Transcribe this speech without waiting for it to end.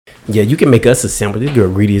Yeah, you can make us a sandwich. This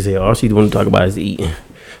girl greedy as hell. All she want to talk about is eating.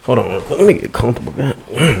 Hold on, let me get comfortable. God,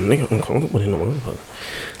 nigga, uncomfortable in the motherfucker.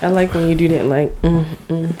 I like when you do that, like,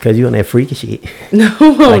 Cause you on that freaky shit. No,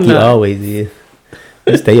 like you always is.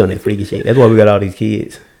 You stay on that freaky shit. That's why we got all these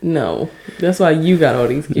kids. No, that's why you got all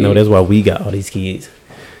these kids. No, that's why we got all these kids.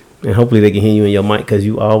 And hopefully they can hear you in your mic, cause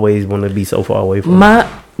you always want to be so far away from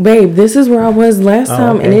Babe, this is where I was last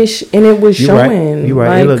time, okay. and it was showing. You right.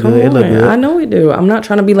 Like, It look good. It look good. I know it do. I'm not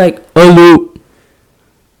trying to be like, oh,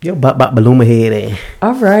 yo, bop balloon head.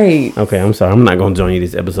 All right. Okay, I'm sorry. I'm not gonna join you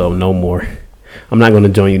this episode no more. I'm not gonna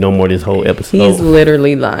join you no more this whole episode. He's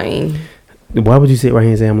literally lying. Why would you sit right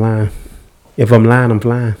here and say I'm lying? If I'm lying, I'm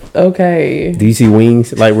flying. Okay. Do you see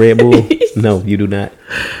wings like Red Bull? No, you do not.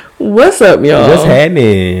 What's up, y'all? What's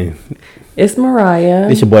happening? It's Mariah.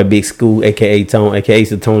 It's your boy Big School, aka Tone, aka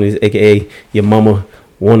Satonis, aka your mama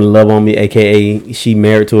wanna love on me, aka she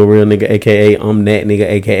married to a real nigga, aka I'm that nigga,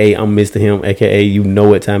 aka I'm Mr. Him, aka you know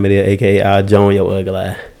what time it is, aka I'll join your ugly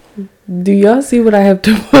eye. Do y'all see what I have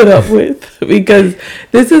to put up with? Because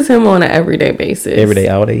this is him on an everyday basis. Every day,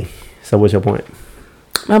 all day. So what's your point?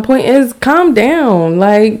 My point is, calm down.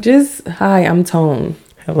 Like, just, hi, I'm Tone.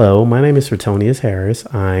 Hello, my name is Sertonius Harris.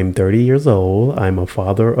 I'm 30 years old. I'm a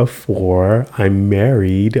father of 4. I'm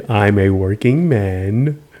married. I'm a working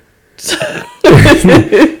man. Is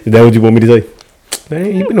that what you want me to say?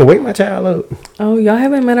 Dang, you been to wake my child up. Oh, y'all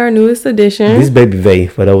haven't met our newest addition. This Baby Vay,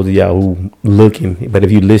 for those of y'all who looking. But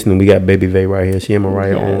if you listening, we got Baby Vay right here. She in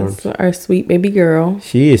Mariah arms. Our sweet baby girl.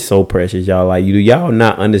 She is so precious, y'all. Like, y'all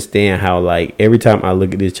not understand how, like, every time I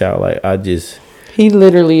look at this child, like, I just... He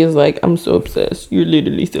literally is like, I'm so obsessed. You're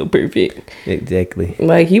literally so perfect. Exactly.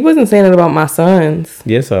 Like, he wasn't saying it about my sons.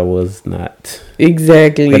 Yes, I was not.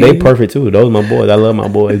 Exactly. But they perfect too. Those are my boys. I love my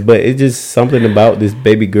boys. But it's just something about this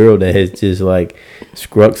baby girl that has just like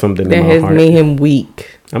struck something in my heart. That has made him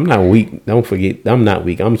weak. I'm not weak. Don't forget. I'm not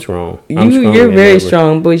weak. I'm strong. You're very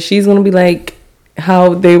strong. But she's going to be like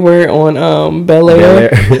how they were on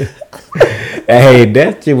Bel-Air. Hey,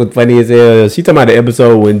 that shit was funny as hell. She talking about the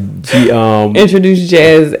episode when she introduced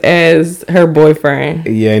Jazz as her boyfriend.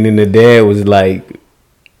 Yeah, and then the dad was like,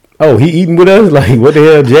 "Oh, he eating with us? Like, what the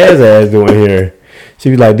hell Jazz ass doing here?"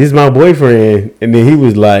 She was like, "This is my boyfriend," and then he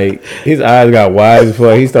was like, his eyes got wide as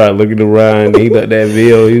fuck. He started looking around. He looked that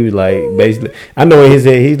video. He was like, basically, I know in his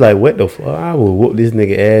head, he's like, "What the fuck? I will whoop this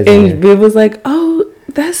nigga ass." And Viv was like, "Oh,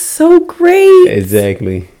 that's so great."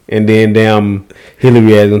 Exactly. And then damn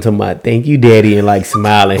Hillary ass gonna talk about thank you daddy and like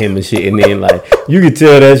smile at him and shit. And then like you could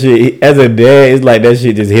tell that shit as a dad, it's like that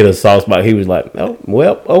shit just hit a soft spot. He was like, "Oh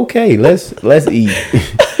well, okay, let's eat."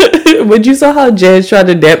 But you saw how Jazz tried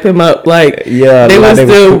to dap him up, like yeah, they were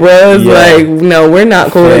still bros. Yeah. Like no, we're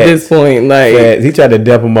not cool at this point. Like he tried to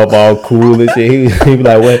dap him up all cool and shit. He was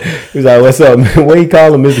like, "What?" He was like, "What's up?" What he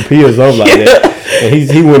called him, Mr. P or something like that. And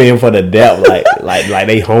he went in for the dap like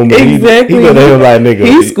they homies. Exactly. He went in like nigga.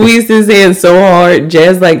 He squeezed his hand so hard.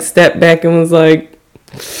 Jazz like stepped back and was like,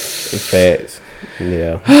 "Facts."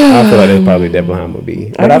 Yeah, I feel like that's probably that behind would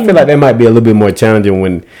be, but I feel like that might be a little bit more challenging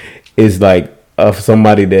when it's like of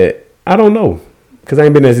somebody that I don't know because I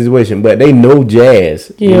ain't been in that situation, but they know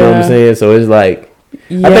Jazz. Yeah. You know what I'm saying? So it's like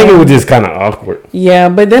I think it was just kind of awkward. Yeah,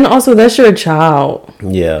 but then also that's your child.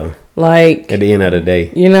 Yeah. Like at the end of the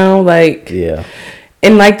day, you know, like yeah.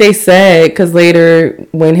 And like they said, because later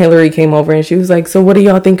when Hillary came over and she was like, "So what do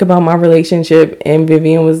y'all think about my relationship?" And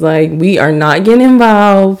Vivian was like, "We are not getting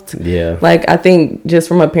involved." Yeah. Like I think just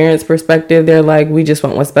from a parent's perspective, they're like, "We just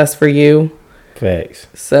want what's best for you." Facts.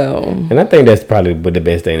 So. And I think that's probably the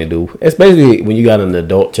best thing to do, especially when you got an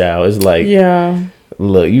adult child. It's like, yeah.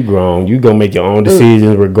 Look, you grown. You gonna make your own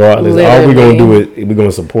decisions regardless. Literally. All we gonna do is we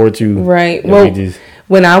gonna support you. Right. Well.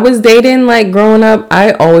 When I was dating, like, growing up,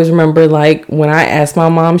 I always remember, like, when I asked my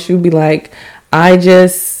mom, she would be like, I'm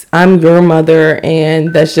your mother,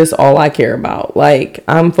 and that's just all I care about. Like,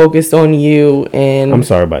 I'm focused on you, and... I'm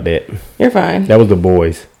sorry about that. You're fine. That was the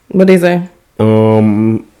boys. What'd they say?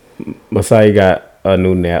 Masai got a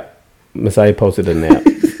new nap. Masai posted a nap.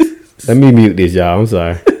 Let me mute this, y'all. I'm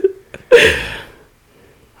sorry.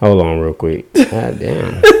 Hold on real quick. God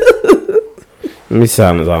damn. Let me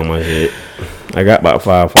silence all my shit. I got about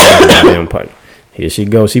 5 goddamn pipe. Here she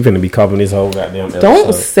goes. She finna be covering this whole goddamn episode.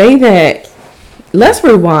 Don't say that. Let's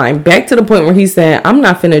rewind back to the point where he said, "I'm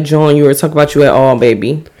not finna join you or talk about you at all,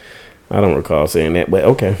 baby." I don't recall saying that, but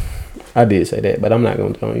okay. I did say that, but I'm not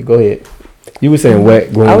gonna join you. Go ahead. You were saying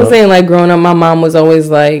what? I was saying like growing up, my mom was always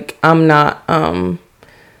like, "I'm not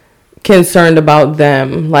concerned about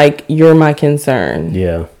them. Like you're my concern."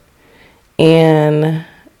 Yeah. And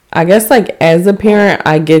I guess like as a parent,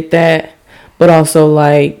 I get that. But also,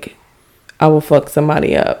 like, I will fuck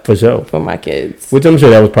somebody up For sure. for my kids. Which I'm sure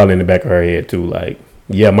that was probably in the back of her head too. Like,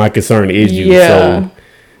 yeah, my concern is you. Yeah. So,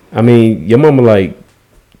 I mean, your mama, like,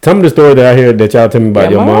 tell me the story that I heard that y'all tell me about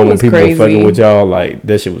your mom when people were fucking with y'all. Like,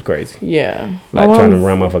 that shit was crazy. Yeah. Like, trying to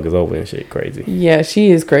run motherfuckers over and shit. Crazy. Yeah, she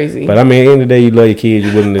is crazy. But, I mean, at the end of the day, you love your kids.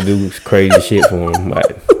 You're willing to do crazy shit for them.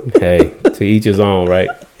 Like, hey, to each his own, right?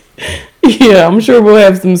 Yeah, I'm sure we'll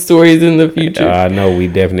have some stories in the future. I know we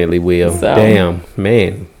definitely will. So. Damn,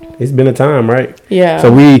 man. It's been a time, right? Yeah.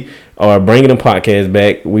 So we are bringing the podcast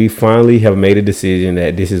back. We finally have made a decision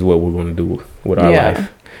that this is what we're going to do with our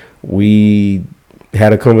life. We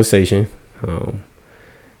had a conversation,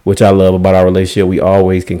 which I love about our relationship. We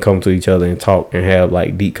always can come to each other and talk and have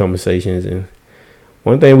like deep conversations. And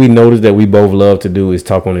one thing we noticed that we both love to do is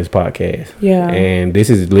talk on this podcast. Yeah. And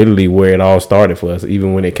this is literally where it all started for us,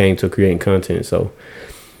 even when it came to creating content. So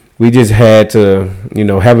we just had to, you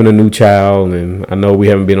know, having a new child, and I know we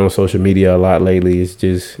haven't been on social media a lot lately.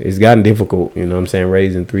 It's gotten difficult, you know what I'm saying,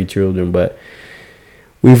 raising 3 children, but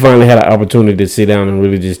we finally had an opportunity to sit down and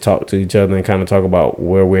really just talk to each other and kind of talk about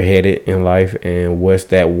where we're headed in life and what's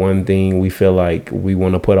that one thing we feel like we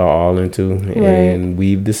want to put our all into. Right. And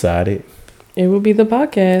we've decided it will be the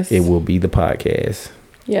podcast. It will be the podcast.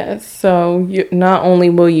 Yes. So not only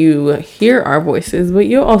will you hear our voices, but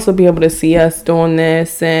you'll also be able to see us doing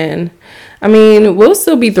this. And I mean, we'll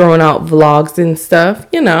still be throwing out vlogs and stuff,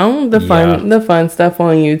 you know, the fun stuff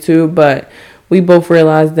on YouTube. But we both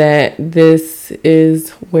realize that this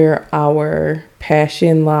is where our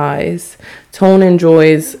passion lies. Tone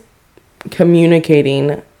enjoys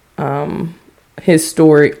communicating his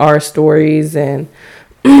story, our stories, and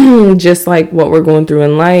just like what we're going through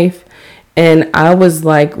in life. And I was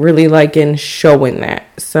like really liking showing that.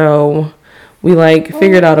 So we like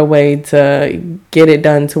figured out a way to get it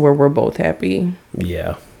done to where we're both happy.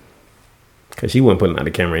 Yeah. Because she wasn't putting out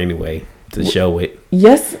the camera anyway to show it.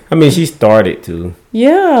 Yes. I mean, she started to.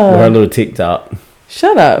 Yeah. With her little TikTok.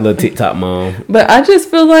 Shut up. Little TikTok mom. But I just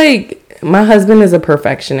feel like my husband is a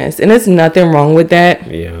perfectionist. And there's nothing wrong with that.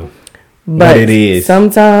 Yeah. But it is.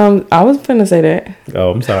 Sometimes I was finna say that.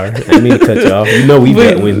 Oh, I'm sorry. I didn't mean to cut you off. You know we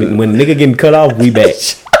back. When nigga getting cut off, we back.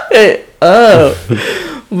 Shut up.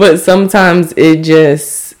 But sometimes it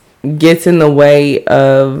just gets in the way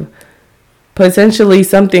of potentially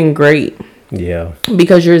something great. Yeah.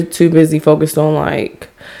 Because you're too busy focused on like,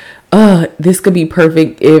 this could be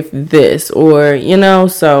perfect if this, or, you know,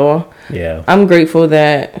 so yeah. I'm grateful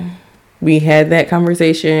that we had that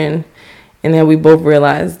conversation. And then we both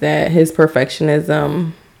realized that his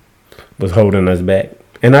perfectionism was holding us back.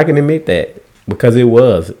 And I can admit that because it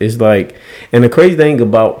was. It's like, and the crazy thing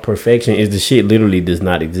about perfection is the shit literally does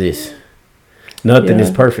not exist. Nothing is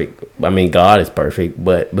perfect. I mean, God is perfect.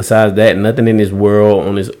 But besides that, nothing in this world,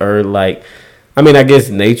 on this earth, like, I mean, I guess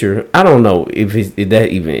nature, I don't know if that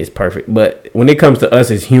even is perfect. But when it comes to us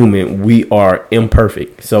as human, we are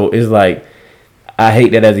imperfect. So it's like, I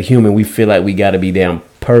hate that as a human, we feel like we got to be damn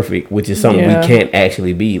perfect, which is something we can't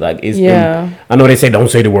actually be. Like, it's I know they say don't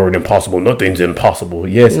say the word impossible. Nothing's impossible.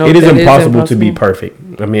 Yes, it is impossible to be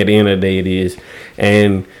perfect. I mean, at the end of the day, it is.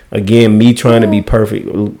 And again, me trying to be perfect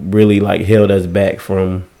really like held us back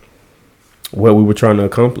from what we were trying to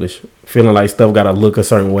accomplish. Feeling like stuff got to look a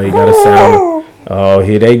certain way, got to sound. Oh,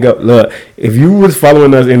 here they go. Look, if you was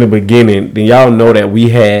following us in the beginning, then y'all know that we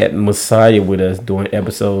had Messiah with us doing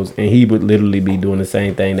episodes, and he would literally be doing the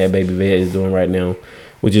same thing that Baby Vet is doing right now,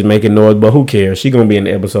 which is making noise. But who cares? She gonna be in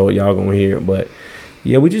the episode. Y'all gonna hear it. But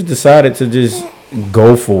yeah, we just decided to just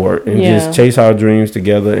go for it and just chase our dreams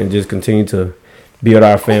together and just continue to build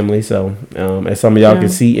our family. So as some of y'all can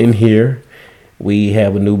see in here, we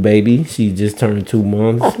have a new baby. She just turned 2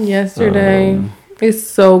 months yesterday. It's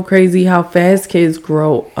so crazy how fast kids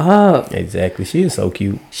grow up. Exactly. She is so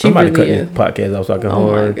cute. I'm about to cut this podcast off so I can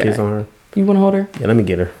hold her, kiss on her. You want to hold her? Yeah, let me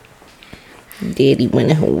get her. Daddy want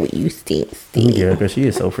to hold you, Steve. Let me get her because she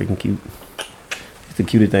is so freaking cute. It's the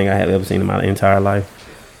cutest thing I have ever seen in my entire life.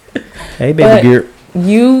 Hey, baby girl.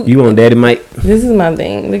 You on daddy mic? This is my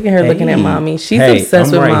thing. Look at her looking at mommy. She's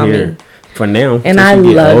obsessed with mommy. Here. For now. And I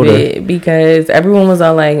love it because everyone was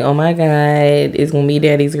all like, oh my God, it's going to be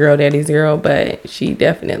daddy's girl. But she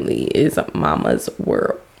definitely is mama's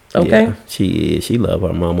world. Okay? Yeah, she is. She love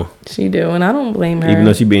her mama. She do. And I don't blame her. Even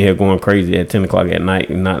though she been here going crazy at 10 o'clock at night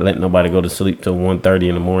and not letting nobody go to sleep till 1:30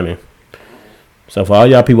 in the morning. So for all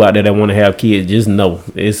y'all people out there that want to have kids, just know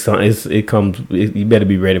it comes. You better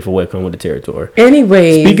be ready for what comes with the territory.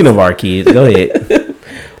 Anyway. Speaking of our kids, go ahead.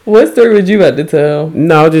 What story would you about to tell?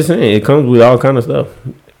 No, just saying it comes with all kind of stuff.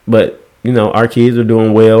 But you know, our kids are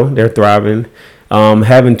doing well. They're thriving.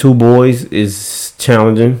 Having 2 boys is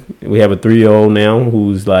challenging. We have a 3-year-old now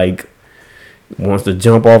who's like wants to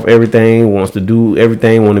jump off everything, wants to do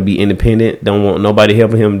everything, want to be independent, don't want nobody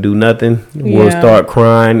helping him do nothing. Will start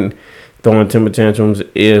crying, throwing temper tantrums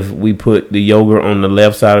if we put the yogurt on the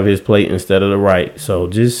left side of his plate instead of the right. So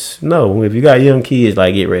just know, if you got young kids,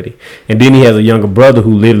 like, get ready. And then he has a younger brother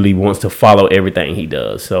who literally wants to follow everything he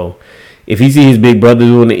does. So if he see his big brother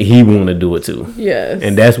doing it, he want to do it too. Yes.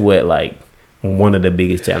 And that's what, like, one of the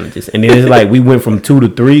biggest challenges. And then it's like we went from 2 to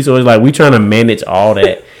 3, so it's like we trying to manage all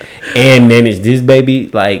that and manage this baby.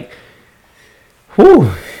 Like,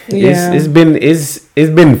 whew, it's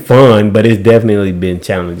been fun, but it's definitely been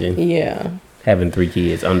challenging. Yeah, having 3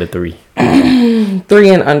 kids under 3. 3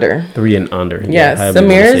 and under. 3 and under. Yes, yeah,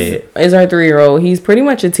 Samir is our 3-year-old. He's pretty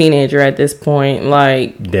much a teenager at this point.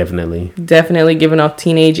 Like, definitely giving off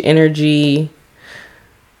teenage energy.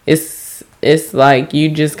 It's like you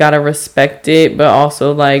just gotta respect it, but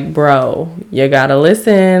also, like, bro, you gotta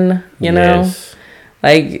listen. You know,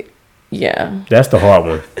 like, yeah, that's the hard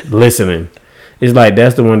one. Listening. It's like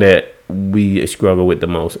that's the one that we struggle with the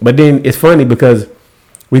most. But then it's funny because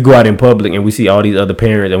we go out in public and we see all these other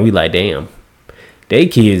parents and we like, damn, they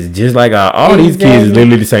kids just like all these kids is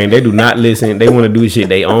literally the same. They do not listen. They want to do shit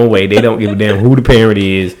their own way. They don't give a damn who the parent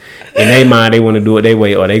is. In their mind, they want to do it their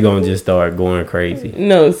way, or they gonna just start going crazy.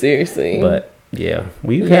 No, seriously. But yeah,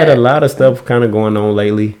 we've had a lot of stuff kind of going on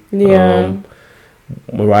lately. Yeah.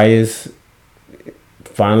 Mariah's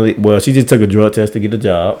finally, she just took a drug test to get a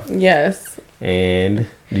job. Yes. And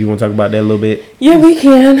do you want to talk about that a little bit? Yeah, we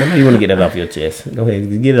can. I know you want to get that off your chest. Go ahead,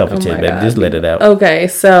 get it off your chest, baby. Just let it out. Okay,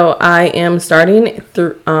 so I am starting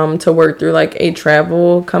to work through, like, a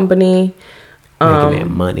travel company. Making that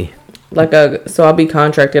money. So I'll be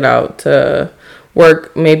contracted out to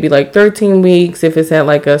work maybe like 13 weeks if it's at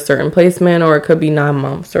like a certain placement, or it could be 9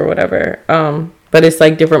 months or whatever. But it's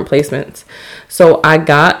like different placements. So I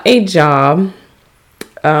got a job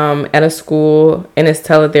at a school, and it's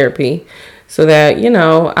teletherapy. So that, you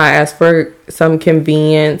know, I asked for some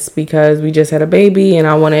convenience because we just had a baby and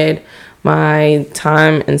I wanted my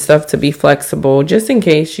time and stuff to be flexible just in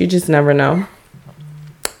case. You just never know.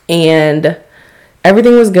 And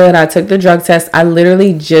everything was good. I took the drug test. I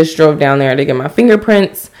literally just drove down there to get my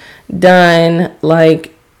fingerprints done.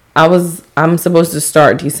 Like, I'm supposed to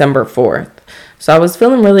start December 4th. So I was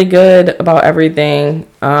feeling really good about everything.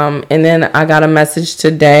 And then I got a message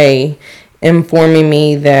today informing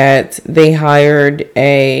me that they hired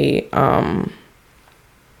an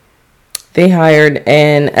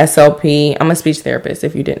SLP. I'm a speech therapist,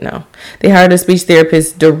 if you didn't know. They hired a speech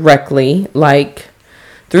therapist directly, like,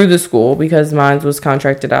 through the school, because mine was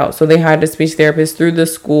contracted out. So they hired a speech therapist through the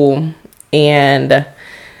school, and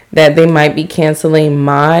that they might be canceling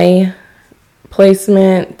my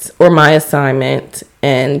placement or my assignment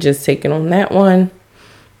and just taking on that one.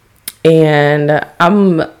 And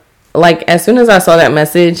I'm like, as soon as I saw that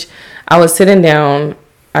message, I was sitting down.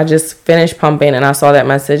 I just finished pumping and I saw that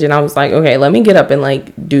message and I was like, okay, let me get up and,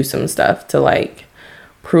 like, do some stuff to, like,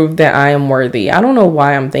 prove that I am worthy. I don't know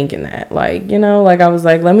why I'm thinking that. Like, you know, like, I was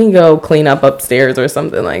like, let me go clean up upstairs or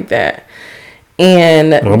something like that.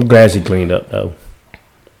 And well, I'm glad she cleaned up, though.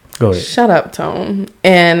 Go ahead. Shut up, Tone.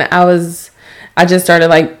 And I just started,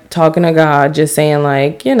 like, talking to God, just saying,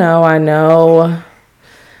 like, you know, I know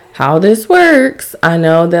how this works. I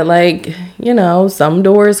know that, like, you know, some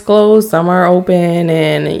doors close, some are open,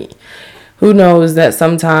 and who knows that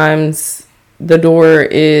sometimes the door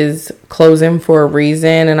is closing for a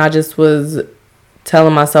reason. And I just was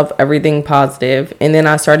telling myself everything positive. And then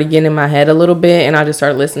I started getting in my head a little bit, and I just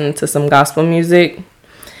started listening to some gospel music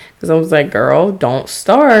because I was like, girl, don't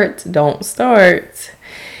start.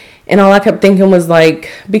 And all I kept thinking was,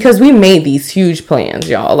 like, because we made these huge plans,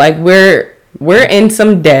 y'all. Like, we're in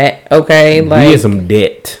some debt, okay? Like, we in some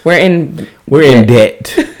debt. We're in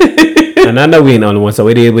debt. And I know we ain't the only one, so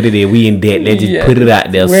it is what it is. We in debt. Let's just put it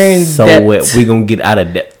out there. We're in debt. We gonna get out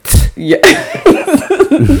of debt. Yeah.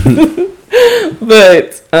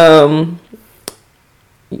 But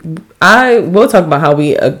I will talk about how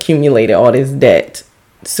we accumulated all this debt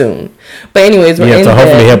soon. But anyways, we're in to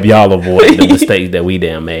hopefully debt. help y'all avoid the mistakes that we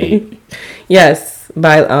damn made. Yes.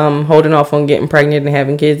 By holding off on getting pregnant and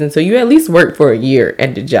having kids until you at least work for a year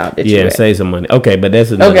at the job that you had. Save some money. Okay, but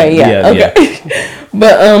that's another. Okay, yeah.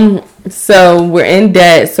 But so we're in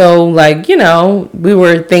debt. So, like, you know, we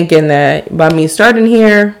were thinking that by me starting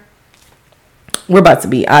here, we're about to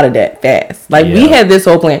be out of debt fast. Like, we had this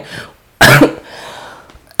whole plan.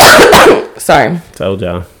 Sorry. Told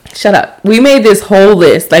y'all. Shut up. We made this whole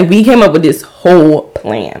list. Like, we came up with this whole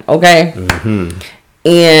plan, okay? Mm-hmm.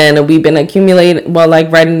 And we've been accumulating,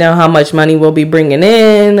 writing down how much money we'll be bringing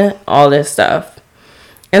in, all this stuff.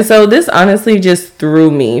 And so this honestly just threw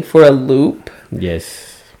me for a loop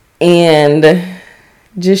Yes. And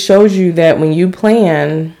just shows you that when you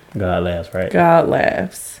plan, God laughs, right? God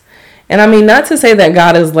laughs. And I mean, not to say that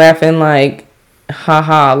God is laughing like,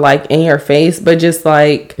 haha, like in your face, but just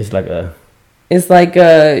like it's like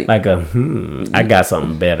a I got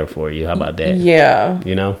something better for you. How about that? Yeah.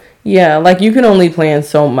 You know? Yeah, like you can only plan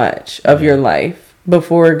so much of your life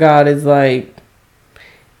before God is like,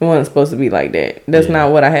 it wasn't supposed to be like that. That's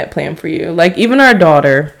not what I had planned for you. Like even our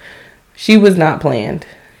daughter, she was not planned.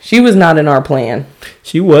 She was not in our plan.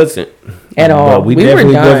 She wasn't at all. But we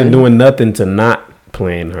definitely wasn't doing nothing to not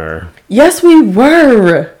plan her. Yes, we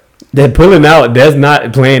were. That pulling out, that's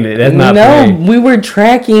not planning. That's not planning. We were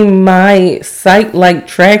tracking my site, like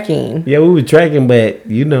tracking. Yeah, we were tracking, but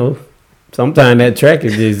you know, sometimes that track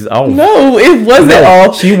is just off. No, it wasn't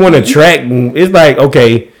off. She want to track. It's like,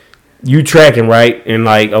 okay, you tracking, right? And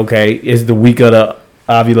like, okay, it's the week of the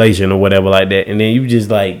ovulation or whatever like that. And then you just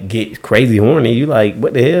like get crazy horny. You like,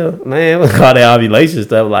 what the hell? Man, look all that ovulation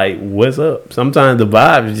stuff. Like, what's up? Sometimes the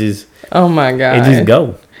vibe is just, oh my God. It just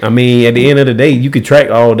go. I mean, at the end of the day, you could track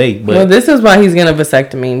all day. But well, this is why he's going to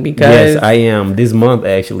vasectomy because... Yes, I am. This month,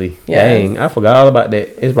 actually. Yes. Dang, I forgot all about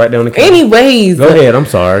that. It's right down the counter. Anyways. Go ahead. I'm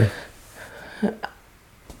sorry.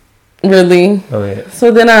 Really? Go ahead. So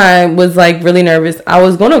then I was like really nervous. I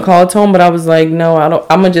was going to call Tone, but I was like, no,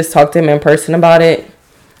 I'm going to just talk to him in person about it.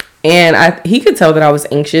 And he could tell that I was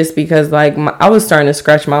anxious because like I was starting to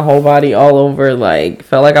scratch my whole body all over. Like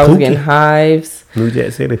felt like I was getting hives. New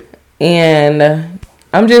Jack City. And...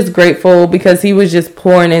 I'm just grateful because he was just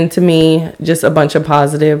pouring into me just a bunch of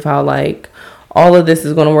positive, how like all of this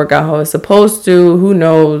is going to work out how it's supposed to. Who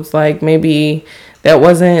knows? Like maybe that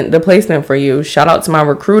wasn't the placement for you. Shout out to my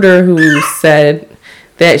recruiter who said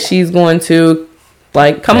that she's going to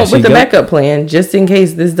like come up with a backup plan just in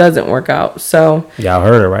case this doesn't work out. So y'all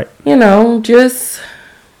heard it, right? You know, just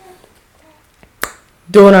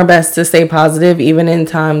doing our best to stay positive even in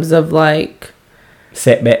times of like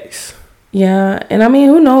setbacks. Yeah, and I mean,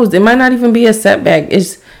 who knows? It might not even be a setback.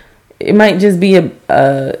 It might just be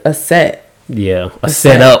a set. Yeah, a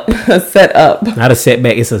setup. A setup. Not a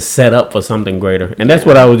setback. It's a setup for something greater. And that's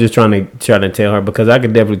what I was just trying to tell her because I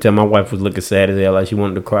could definitely tell my wife was looking sad as hell, like she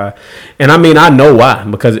wanted to cry. And I mean, I know why.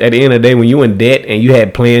 Because at the end of the day, when you in debt and you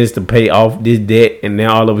had plans to pay off this debt, and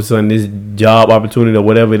now all of a sudden this job opportunity or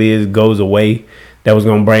whatever it is goes away, that was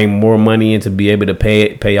gonna bring more money in to be able to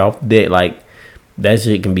pay off debt, like. That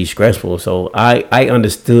shit can be stressful. So I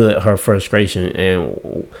understood her frustration,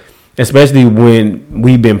 and especially when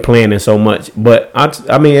we've been planning so much. But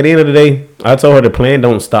I mean, at the end of the day, I told her the plan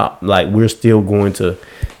don't stop. Like we're still going to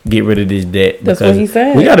get rid of this debt. That's what he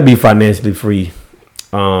said. We got to be financially free,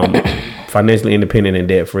 financially independent and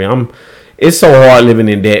debt free. It's so hard living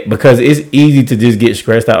in debt because it's easy to just get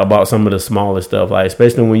stressed out about some of the smaller stuff. Like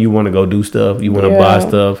especially when you want to go do stuff, you want to buy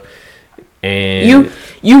stuff. And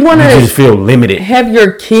you want to just feel limited. Have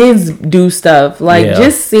your kids do stuff like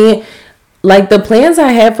just seeing like the plans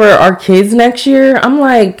I have for our kids next year. I'm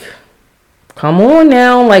like, come on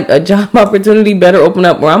now, like a job opportunity better open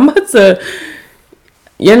up where I'm about to,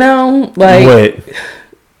 you know, like what?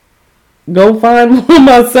 Go find one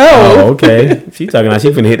myself. Oh, okay. She talking like she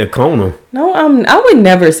finna hit the corner. No, I would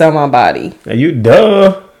never sell my body. Are you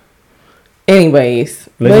duh? Anyways,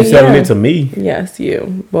 unless you're selling it to me. Yes,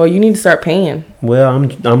 you. Well, you need to start paying. Well,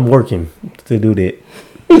 I'm working to do that.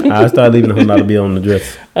 I'll start leaving $100 bill on the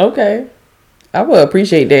dress. Okay, I will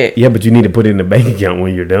appreciate that. Yeah, but you need to put it in the bank account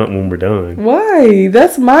when you're done. When we're done. Why?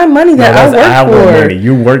 That's my money that I work for. Money.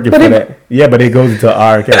 You're working for that. Yeah, but it goes into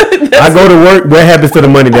our account. I go to work. What happens to the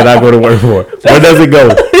money that I go to work for? Where does it go?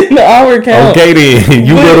 In our account. Okay, then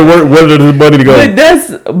you go to work. Where does the money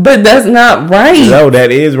go? But that's not right. No,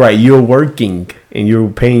 that is right. You're working and you're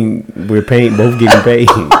paying. We're paying. Both getting paid.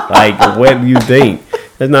 Like, what do you think?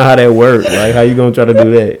 That's not how that works. Like, how you gonna try to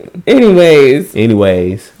do that?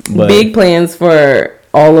 Anyways, but big plans for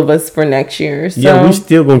all of us for next year. So. Yeah, we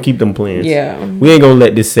still gonna keep them plans. Yeah, we ain't gonna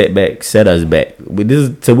let this setback set us back.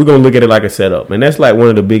 So we're gonna look at it like a setup, and that's like one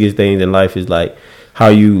of the biggest things in life is like how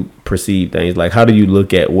you perceive things. Like, how do you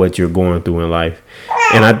look at what you're going through in life?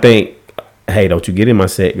 And I think, hey, don't you get in my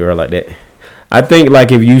set, girl, like that. I think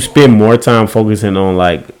like if you spend more time focusing on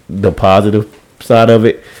like the positive side of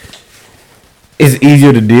it, it's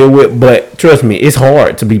easier to deal with. But trust me, it's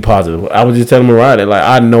hard to be positive. I was just telling Mariah, like,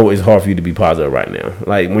 I know it's hard for you to be positive right now.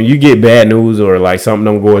 Like when you get bad news or like something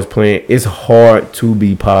don't go as planned, it's hard to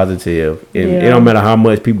be positive. And it don't matter how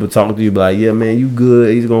much people talk to you, be like, yeah, man, you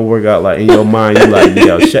good. He's gonna work out. Like in your mind, you like,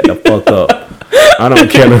 yeah, shut the fuck up. I don't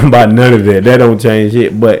care nothing about none of that. That don't change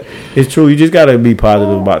it. But it's true. You just gotta be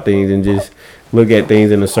positive about things and just look at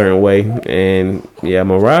things in a certain way. And yeah,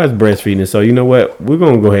 Mariah's breastfeeding. So you know what? We're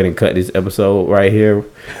gonna go ahead and cut this episode right here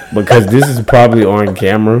because this is probably on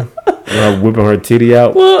camera. Whipping her titty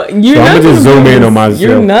out. Well, I'm gonna just zoom in on myself.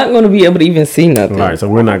 You're not gonna be able to even see nothing. All right, so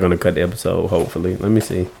we're not gonna cut the episode. Hopefully, let me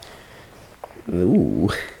see. Ooh,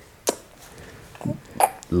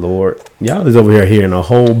 Lord, y'all is over here hearing a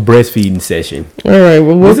whole breastfeeding session. All right,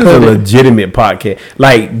 well, this is a legitimate podcast.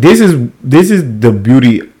 Like this is the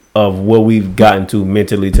beauty of what we've gotten to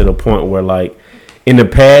mentally, to the point where like in the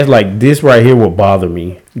past, like this right here will bother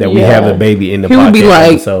me that we have a baby in the podcast. Would be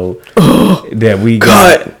like, so that we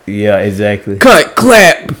cut. Yeah, exactly. Cut,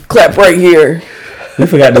 clap right here. We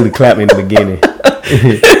forgot to do the clap in the beginning.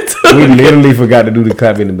 We literally forgot to do the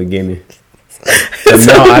clap in the beginning. So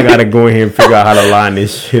now I gotta go in here and figure out how to line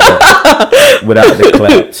this shit up without the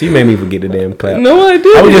clap. She made me forget the damn clap. No, I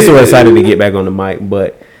didn't. I was just so excited to get back on the mic,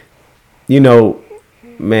 but you know,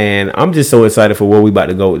 man, I'm just so excited for where we about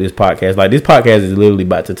to go with this podcast. Like this podcast is literally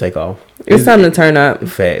about to take off. It's time to turn up.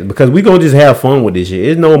 Fact, because we gonna just have fun with this shit.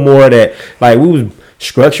 It's no more that like we was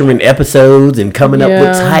structuring episodes and coming up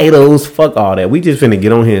with titles. Fuck all that. We just finna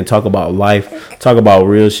get on here and talk about life, talk about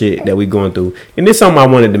real shit that we going through. And this is something I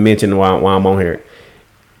wanted to mention while I'm on here.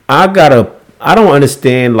 I don't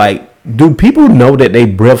understand, like, do people know that they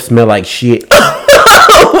breath smell like shit?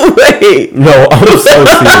 Wait. No, I'm so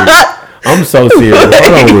serious. I'm so serious.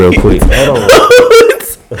 Hold on real quick.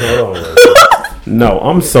 Hold on. No,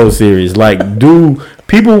 I'm so serious. Like, do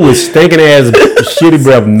people with stinking ass shitty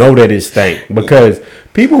breath know that it stank? Because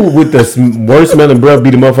people with the worst smelling breath be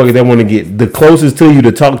the motherfuckers that want to get the closest to you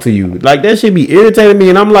to talk to you. Like, that shit be irritating me.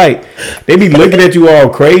 And I'm like, they be looking at you all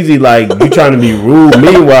crazy like you trying to be rude.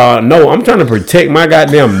 Meanwhile, no, I'm trying to protect my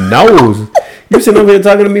goddamn nose. You sitting over here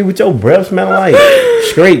talking to me with your breath smelling like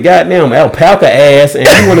straight goddamn alpaca ass, and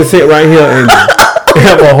you want to sit right here and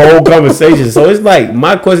have a whole conversation. So it's like,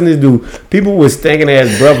 my question is, do people with stinking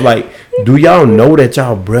ass breath, like, do y'all know that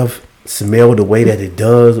y'all breath smell the way that it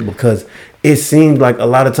does? Because it seems like a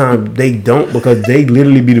lot of times they don't, because they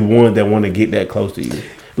literally be the ones that want to get that close to you.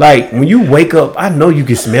 Like, when you wake up, I know you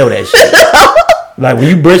can smell that shit. Like,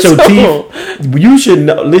 when you brush your teeth, you should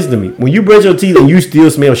know. Listen to me. When you brush your teeth and you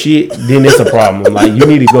still smell shit, then it's a problem. Like, you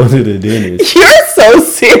need to go to the dentist. You're so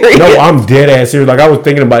serious. No, I'm dead ass serious. Like, I was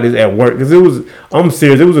thinking about this at work. Because I'm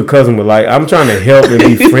serious. It was a cousin with, like, I'm trying to help and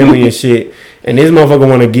be friendly and shit. And this motherfucker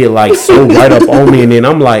want to get, like, so right up on me. And then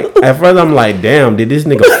I'm like, at first I'm like, damn, did this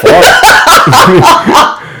nigga fart?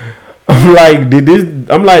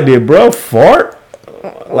 I'm like, did bro fart?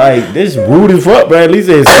 Like, this rude as fuck, bro. At least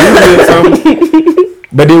it's or something.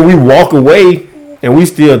 But then we walk away and we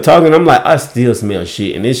still talking. I'm like, I still smell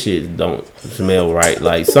shit, and this shit don't smell right.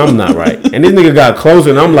 Like, something not right. And this nigga got closer,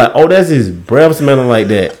 and I'm like, oh, that's his breath smelling like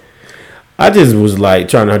that. I just was like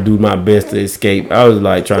trying to do my best to escape. I was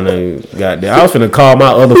like trying to goddamn. I was finna call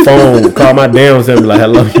my other phone, call my damn self, like,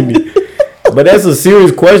 hello. But that's a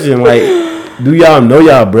serious question. Like, do y'all know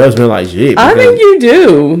y'all breath smell like shit? I think you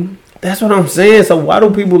do. That's what I'm saying. So why do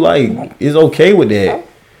people like is okay with that?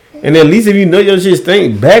 And at least if you know your shit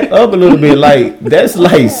stink, back up a little bit. Like, that's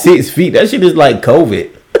like 6 feet. That shit is like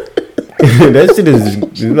COVID.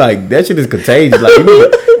 that shit is contagious. Like, you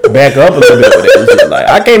need to back up a little bit with that shit. Like,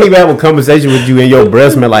 I can't even have a conversation with you and your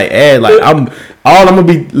breath smell like ass. Like, I'm gonna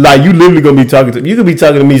be like, you literally gonna be talking to. You could be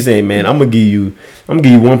talking to me saying, man, I'm gonna give you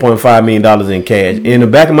 $1.5 million in cash. In the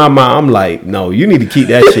back of my mind, I'm like, no, you need to keep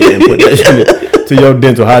that shit and put that shit to your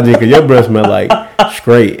dental hygiene, because your breath smell like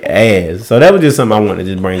straight ass. So that was just something I wanted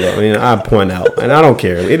to just bring up, and I point out, and I don't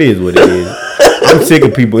care. It is what it is. I'm sick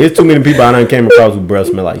of people. It's too many people I done came across who breath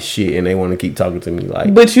smell like shit, and they want to keep talking to me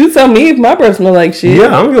like. But you tell me if my breath smell like shit. Yeah,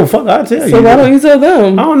 I don't give a fuck. I'll tell you. So why don't you tell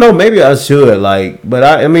them? I don't know. Maybe I should. Like, but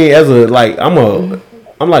I mean, as a like, I'm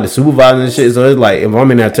like the supervisor and shit. So it's like, if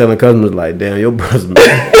I'm in there telling customers like, damn, your breath smell.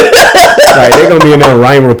 Like, they gonna be in there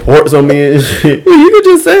writing reports on me and shit. Well, you could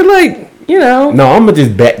just say like, you know. No, I'm gonna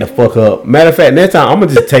just back the fuck up. Matter of fact, next time I'm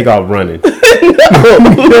gonna just take off running.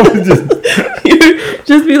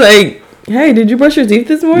 Just be like, hey, did you brush your teeth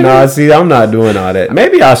this morning? Nah, see, I'm not doing all that.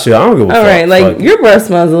 Maybe I should. I don't give a fuck. All right, like, your breath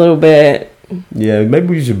smells a little bad. Yeah, maybe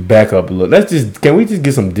we should back up a little. Can we just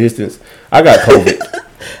get some distance? I got COVID.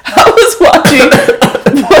 I was watching.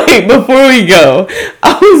 Wait, before we go,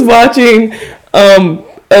 I was watching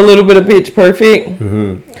a little bit of Pitch Perfect.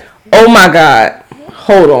 Mm-hmm. Oh my God!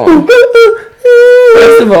 Hold on.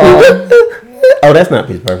 First of all, oh, that's not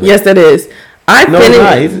Pitch Perfect. Yes, that is. I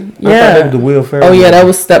finished. Yeah, I thought that was the Will Ferrell. Oh yeah, that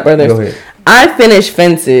was Step Brothers. Go ahead. I finished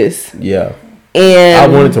Fences. Yeah. And I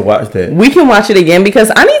wanted to watch that. We can watch it again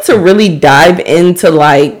because I need to really dive into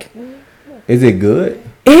like. Is it good?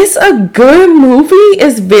 It's a good movie.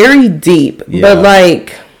 It's very deep, but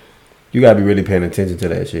like, you gotta be really paying attention to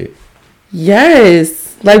that shit.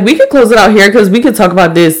 Yes, like we could close it out here because we could talk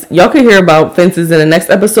about this. Y'all could hear about Fences in the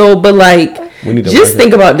next episode, but like, just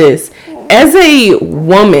think about this. As a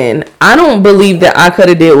woman, I don't believe that I could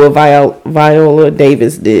have did what Viola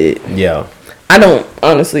Davis did. Yeah, I don't,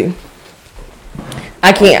 honestly.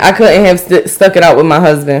 I can't. I couldn't have stuck it out with my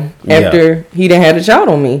husband after he done had a child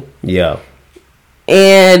on me. Yeah.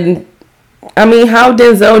 And I mean, how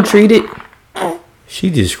Denzel treated. She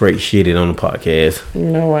just straight shitted on the podcast.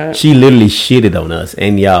 You know what? She literally shitted on us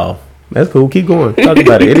and y'all. That's cool. Keep going. Talk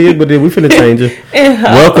about it. It is, but we finna change it.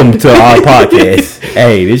 Welcome to our podcast.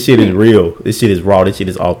 Hey, this shit is real. This shit is raw. This shit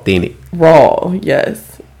is authentic. Raw,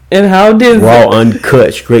 yes. And how Denzel raw,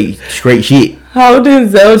 uncut, straight shit. How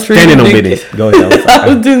Denzel treated standing on business. Go ahead. How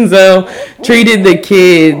Denzel treated the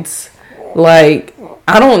kids. Like,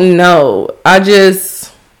 I don't know. I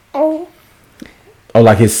just. Oh,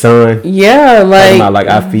 like his son? Yeah, like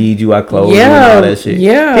I feed you, I clothe you, and all that shit.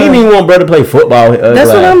 Yeah. He didn't even want brother to play football. That's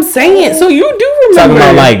what I'm saying. So you do remember. Talking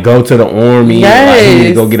about like go to the army. Yes. Like, he need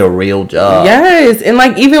to go get a real job. Yes. And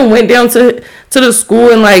like even went down to the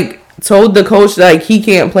school and like told the coach like he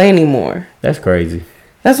can't play anymore. That's crazy.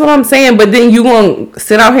 That's what I'm saying. But then you gonna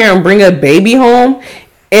sit out here and bring a baby home,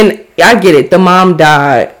 and I get it. The mom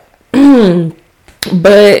died,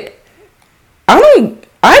 but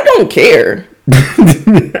I don't care.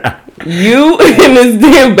 You and this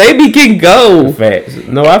damn baby can go. Facts.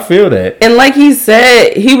 No, I feel that. And like he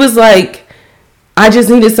said, he was like, I just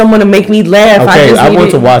needed someone to make me laugh. Okay, I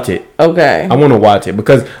want to watch it. Okay. I want to watch it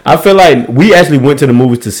because I feel like we actually went to the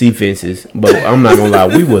movies to see Fences, but I'm not gonna lie,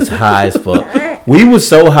 we was high as fuck. We was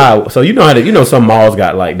so high. So you know how some malls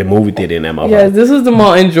got like the movie theater in that motherfucker. Yeah, this was the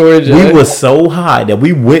mall in Georgia. We was so high that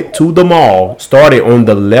we went to the mall, started on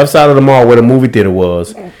the left side of the mall where the movie theater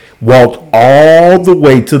was, walked all the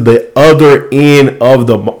way to the other end of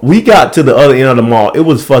the mall. We got to the other end of the mall. It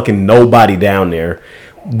was fucking nobody down there.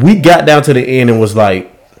 We got down to the end and was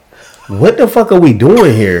like, what the fuck are we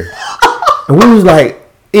doing here? And we was like,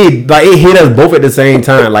 it hit us both at the same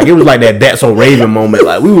time. Like it was like that That's So Raven moment.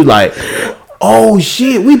 Like we was like, oh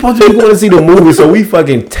shit, we supposed to be going to see the movie. So we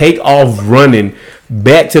fucking take off running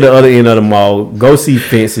back to the other end of the mall, go see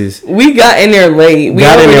Fences. We got in there late. We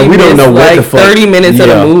don't know what the fuck. 30 minutes of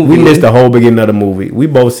the movie. We missed the whole beginning of the movie. We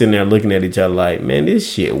both sitting there looking at each other like, man, this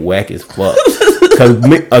shit whack as fuck. Because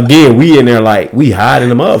again, we in there like we hide in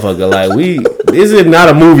the motherfucker. Like this is not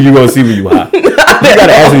a movie you gonna see when you high. You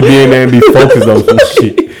gotta actually be in there and be focused on some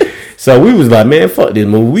shit. So we was like, man, fuck this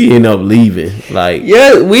movie. We end up leaving. Like,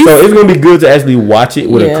 yeah, so it's gonna be good to actually watch it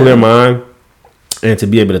with a clear mind and to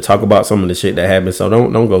be able to talk about some of the shit that happened. So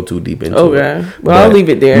don't go too deep into it. Okay, well, I'll leave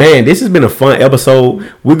it there. Man, this has been a fun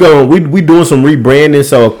episode. We doing some rebranding,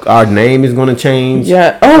 so our name is gonna change.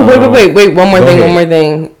 Yeah. Oh, wait. One more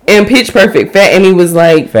thing. And Pitch Perfect, Fat Amy was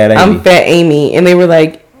like, I'm Fat Amy, and they were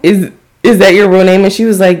like, is that your real name? And she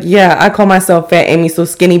was like, yeah, I call myself Fat Amy, so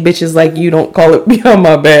skinny bitches like you don't call it behind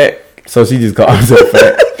my back. So she just called herself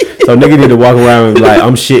fat. So nigga need to walk around and be like,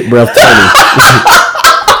 I'm shit breath Tony.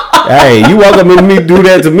 Hey, you walk up and me do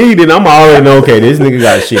that to me, then I'm already know, okay, this nigga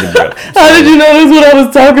got shitty breath. How did you know that's what I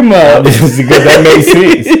was talking about? Because that makes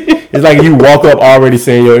sense. It's like you walk up already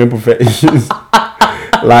saying your imperfections.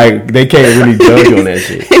 Like they can't really judge on that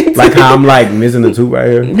shit. Like how I'm like missing a tooth right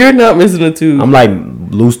here. You're not missing a tooth. I'm like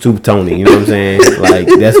loose tooth Tony. You know what I'm saying? Like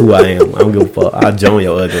that's who I am. I don't give a fuck. I'll join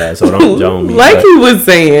your ugly ass, so don't join me. Like he was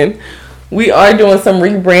saying, we are doing some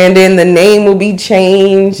rebranding. The name will be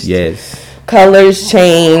changed. Yes. Colors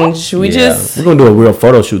change. We're gonna do a real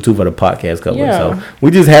photo shoot too for the podcast cover. Yeah. So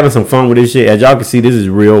we just having some fun with this shit. As y'all can see, this is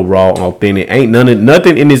real, raw, authentic. Ain't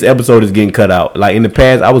nothing in this episode is getting cut out. Like in the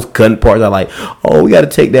past, I was cutting parts. I like, oh, we got to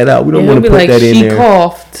take that out. We don't want to put that in there. She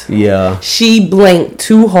coughed. Yeah. She blinked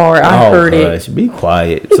too hard. I heard it. Be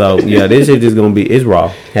quiet. So yeah, this shit is gonna be. It's raw.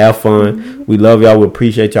 Have fun. We love y'all. We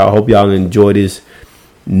appreciate y'all. Hope y'all enjoy this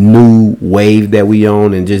new wave that we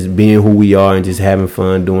on and just being who we are and just having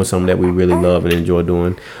fun doing something that we really love and enjoy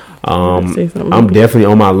doing. I'm definitely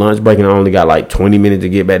on my lunch break and I only got like 20 minutes to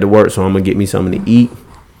get back to work, so I'm gonna get me something to eat.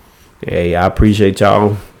 Hey, I appreciate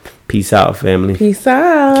y'all. Peace out, family. Peace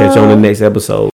out. Catch you on the next episode.